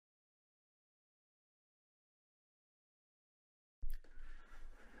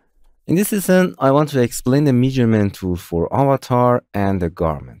In this lesson, I want to explain the measurement tool for avatar and the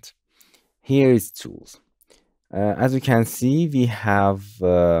garment. Here is tools. As you can see, we have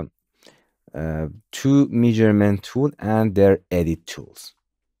two measurement tool and their edit tools.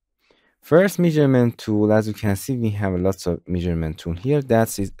 First measurement tool, as you can see, we have lots of measurement tool here.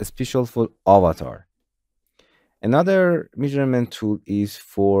 That is special for avatar. Another measurement tool is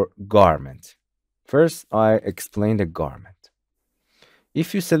for garment. First, I explain the garment.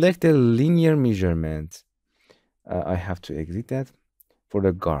 If you select a linear measurement, I have to exit that for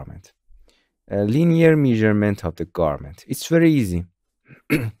the garment. A linear measurement of the garment. It's very easy.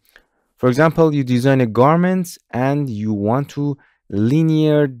 For example, you design a garment and you want to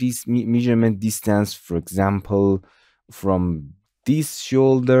linear this measurement distance, for example, from this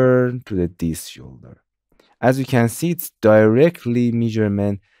shoulder to this shoulder. As you can see, it's directly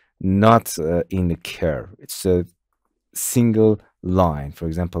measurement, not in the curve. It's a single line, for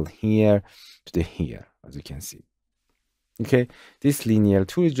example, here to the here, as you can see. Okay, this linear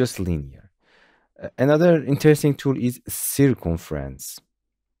tool is just linear. Another interesting tool is circumference.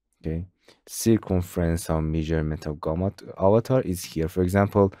 Okay, circumference of measurement of avatar is here. For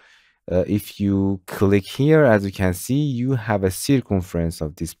example, if you click here, as you can see, you have a circumference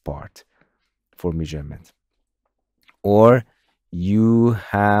of this part for measurement. Or you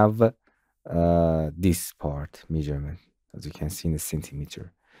have this part measurement, as you can see in the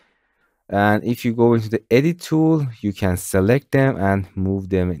centimeter. And if you go into the edit tool, you can select them and move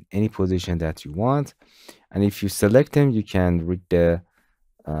them in any position that you want. And if you select them, you can read the,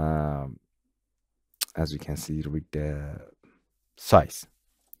 as you can see, read the size.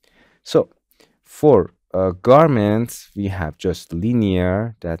 So for garments, we have just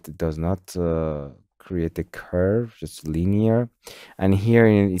linear that does not create a curve, just linear. And here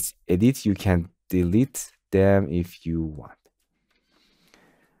in its edit, you can delete them if you want.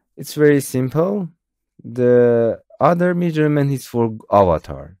 It's very simple. The other measurement is for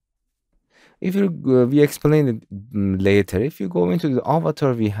avatar. If you we explain it later. If you go into the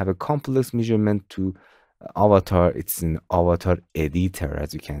avatar, we have a complex measurement to avatar. It's an avatar editor,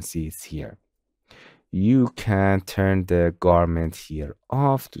 as you can see, it's here. You can turn the garment here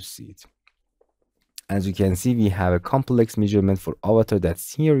off to see it. As you can see, we have a complex measurement for avatar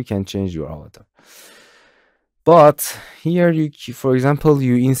that's here. You can change your avatar. But here, for example,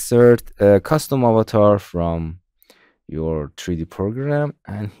 you insert a custom avatar from your 3D program,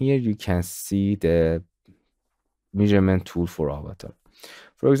 and here you can see the measurement tool for avatar.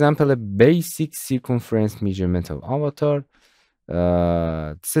 For example, a basic circumference measurement of avatar.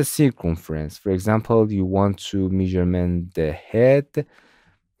 It's a circumference. For example, you want to measurement the head.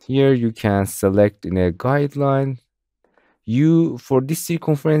 Here you can select in a guideline. For this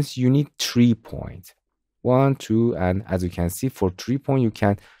circumference, you need 3 points. 1, 2, and as you can see, for 3 points, you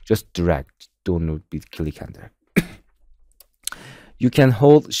can just drag. Don't be click and drag. You can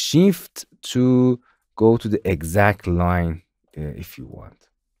hold shift to go to the exact line if you want.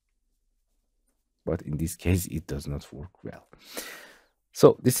 But in this case, it does not work well.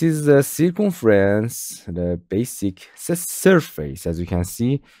 So this is the circumference, the basic surface. As you can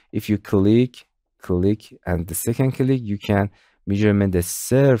see, if you click, and the second click, you can measurement the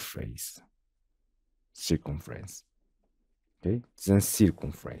surface circumference. Okay, it's a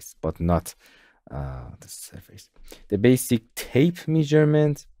circumference, but not the surface. The basic tape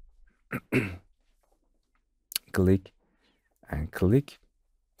measurement. Click and click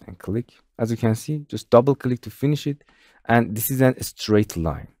and click. As you can see, just double click to finish it. And this is a straight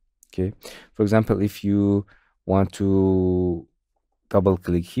line. Okay. For example, if you want to double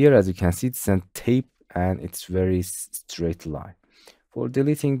click here, as you can see, it's a tape and it's very straight line. For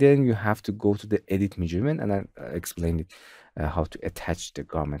deleting, then you have to go to the edit measurement, and I explained it how to attach the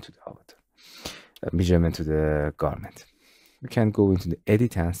garment to the avatar. Measurement to the garment. We can go into the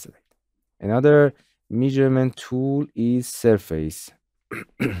edit and select. Another measurement tool is surface.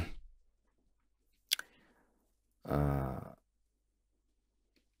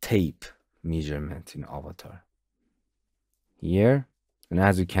 Tape measurement in avatar. Here, and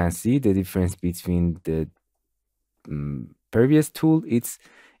as you can see, the difference between the previous tool,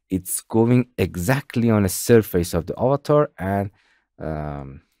 it's going exactly on the surface of the avatar and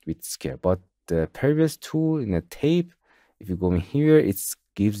with scale. But the previous tool in a tape, if you go in here, it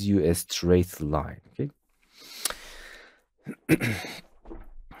gives you a straight line. Okay.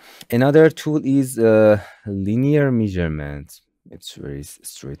 Another tool is linear measurement. It's very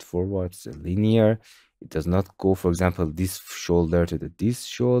straightforward. It's linear. It does not go, for example, this shoulder to this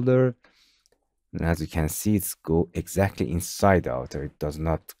shoulder. And as you can see, it's go exactly inside the outer. It does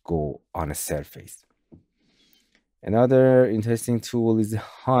not go on a surface. Another interesting tool is the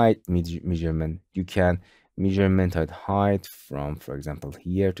height measurement. You can measurement at height from, for example,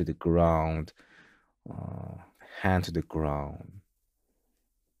 here to the ground, uh, hand to the ground,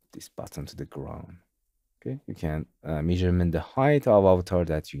 this button to the ground. Okay, you can measurement the height of avatar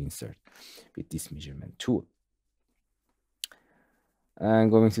that you insert with this measurement tool.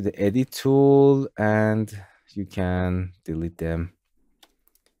 And going to the edit tool, and you can delete them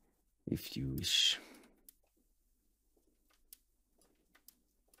if you wish.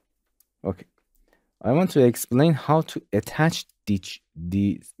 Okay, I want to explain how to attach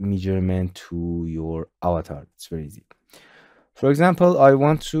the measurement to your avatar. It's very easy. For example, I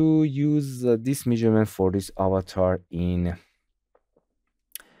want to use this measurement for this avatar in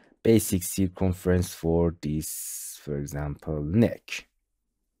basic circumference for this, for example, neck.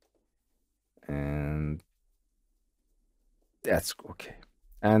 And that's okay.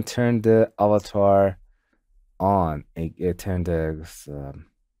 And turn the avatar on, turn the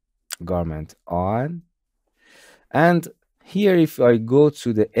garment on. And here, if I go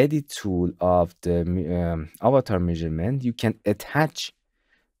to the edit tool of the avatar measurement, you can attach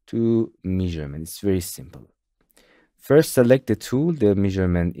to measurement. It's very simple. First, select the tool. The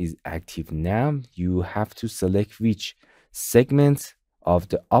measurement is active now. You have to select which segment of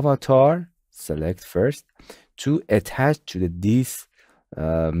the avatar, select first, to attach to this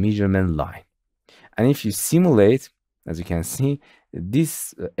measurement line. And if you simulate, as you can see,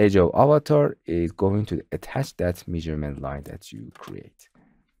 this edge of avatar is going to attach that measurement line that you create.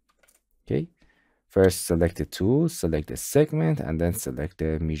 Okay, first select the tool, select the segment, and then select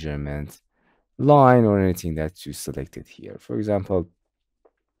the measurement line or anything that you selected here. For example,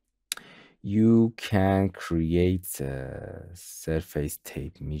 you can create a surface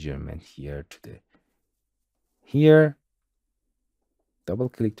tape measurement here to the here. Double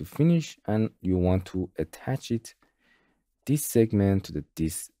click to finish, and you want to attach it this segment to the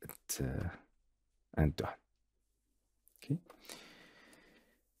this and done. Okay.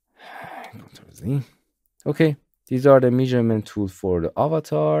 Ctrl Z. Okay, these are the measurement tool for the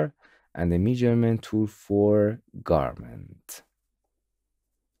avatar and the measurement tool for garment.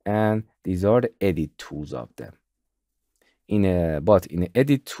 And these are the edit tools of them. But in the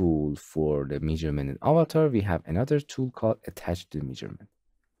edit tool for the measurement and avatar, we have another tool called attach to measurement.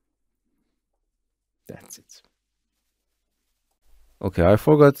 That's it. Okay, I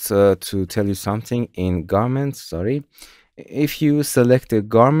forgot to tell you something in garments. Sorry. If you select a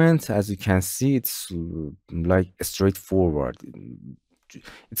garment, as you can see, it's like straightforward.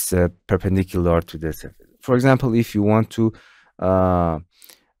 It's perpendicular to the surface. For example, if you want to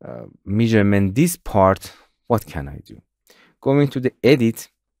measurement this part, what can I do? Going to the edit,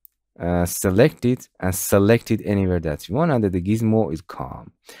 select it and select it anywhere that you want, and the gizmo is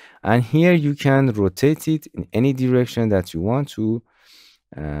calm. And here you can rotate it in any direction that you want to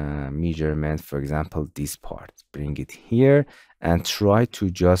measurement. For example, this part, bring it here and try to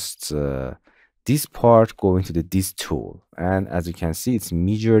just this part go into this tool, and as you can see, it's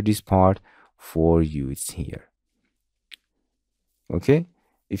measure this part for you. It's here. Okay,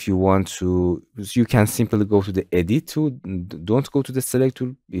 if you want to, you can simply go to the edit tool. Don't go to the select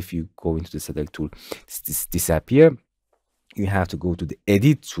tool. If you go into the select tool, this disappear. You have to go to the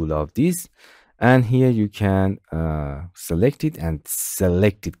edit tool of this, and here you can select it and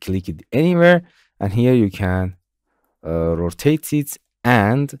select it, click it anywhere, and here you can rotate it.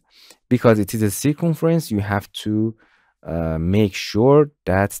 And because it is a circumference, you have to make sure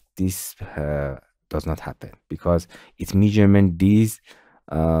that this does not happen, because it's measurement these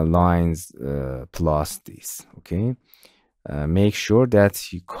lines plus this. Okay, make sure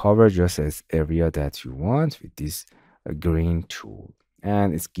that you cover just as area that you want with this green tool,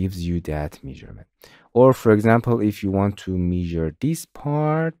 and it gives you that measurement. Or for example, if you want to measure this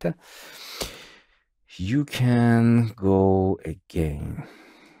part, you can go again,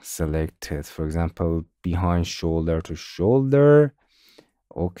 select it, for example, behind shoulder to shoulder.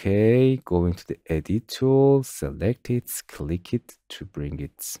 Okay, go into the edit tool, select it, click it to bring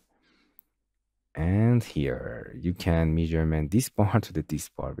it, and here you can measurement this part to this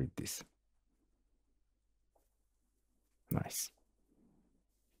part with this. Nice.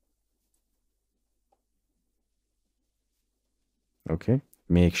 Okay,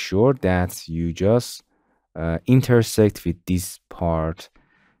 make sure that you just intersect with this part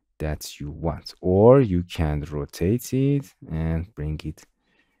that you want, or you can rotate it and bring it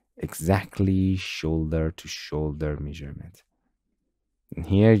exactly shoulder to shoulder measurement. And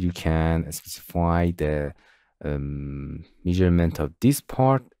here you can specify the measurement of this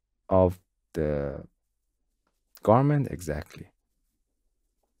part of the garment exactly.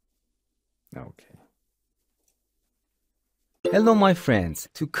 Okay. Hello my friends,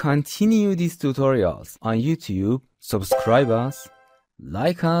 to continue these tutorials on YouTube, subscribe us,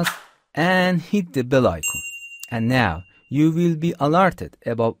 like us, and hit the bell icon. And now you will be alerted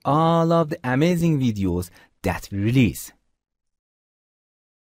about all of the amazing videos that we release.